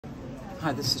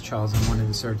Hi, this is Charles. I'm one of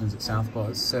the surgeons at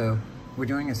Southpaws. So we're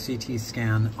doing a CT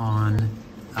scan on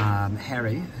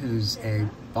Harry, who's a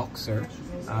boxer,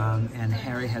 and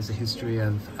Harry has a history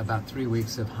of about 3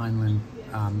 weeks of hindlimb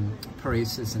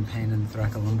paresis and pain in the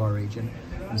thoracolumbar region.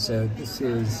 And so this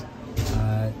is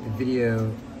a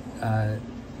video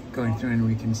going through, and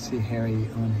we can see Harry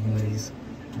on his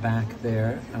back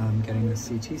there getting the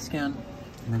CT scan.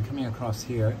 And then coming across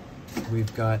here,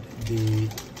 we've got the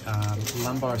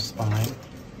lumbar spine,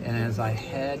 and as I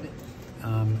head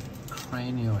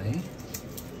cranially,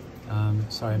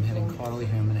 sorry, I'm heading caudally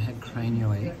here, I'm going to head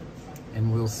cranially,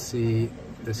 and we'll see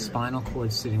the spinal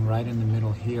cord sitting right in the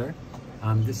middle here.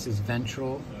 This is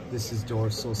ventral, this is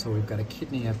dorsal, so we've got a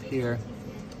kidney up here,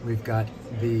 we've got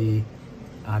the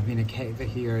vena cava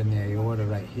here and the aorta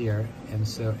right here, and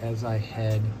so as I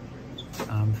head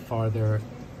farther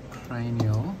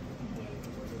cranial,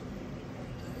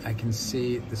 I can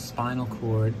see the spinal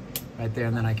cord right there,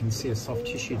 and then I can see a soft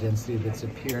tissue density that's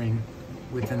appearing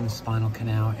within the spinal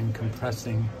canal and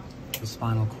compressing the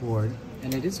spinal cord.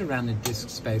 And it is around the disc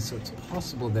space, so it's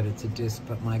possible that it's a disc,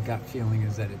 but my gut feeling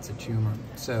is that it's a tumor.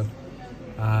 So,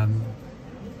 and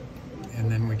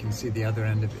then we can see the other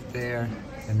end of it there,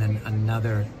 and then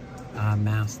another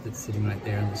mass that's sitting right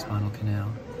there in the spinal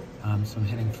canal. So I'm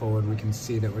heading forward. We can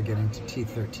see that we're getting to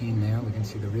T13 there. We can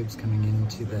see the ribs coming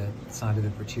into the side of the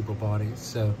vertebral body.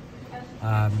 So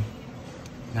now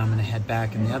I'm going to head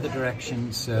back in the other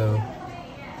direction. So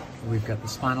we've got the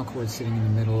spinal cord sitting in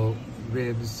the middle,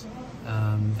 ribs.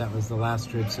 That was the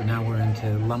last rib. So now we're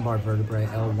into lumbar vertebrae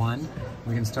L1.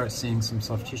 We can start seeing some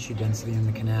soft tissue density in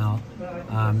the canal.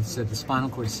 So the spinal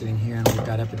cord is sitting here, and we've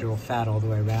got epidural fat all the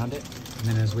way around it. And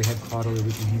then as we head caudally,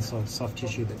 we can see soft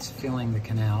tissue that's filling the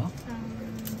canal,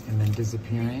 and then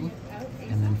disappearing,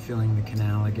 and then filling the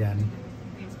canal again,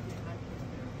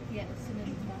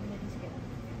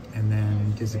 and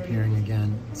then disappearing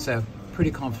again. So pretty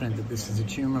confident that this is a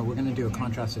tumor. We're going to do a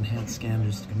contrast enhanced scan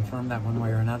just to confirm that one way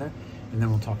or another, and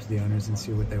then we'll talk to the owners and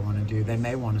see what they want to do. They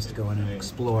may want us to go in and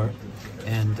explore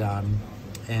and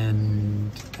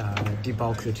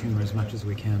debulk the tumor as much as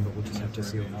we can, but we'll just have to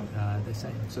see what they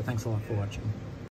say. So thanks a lot for watching.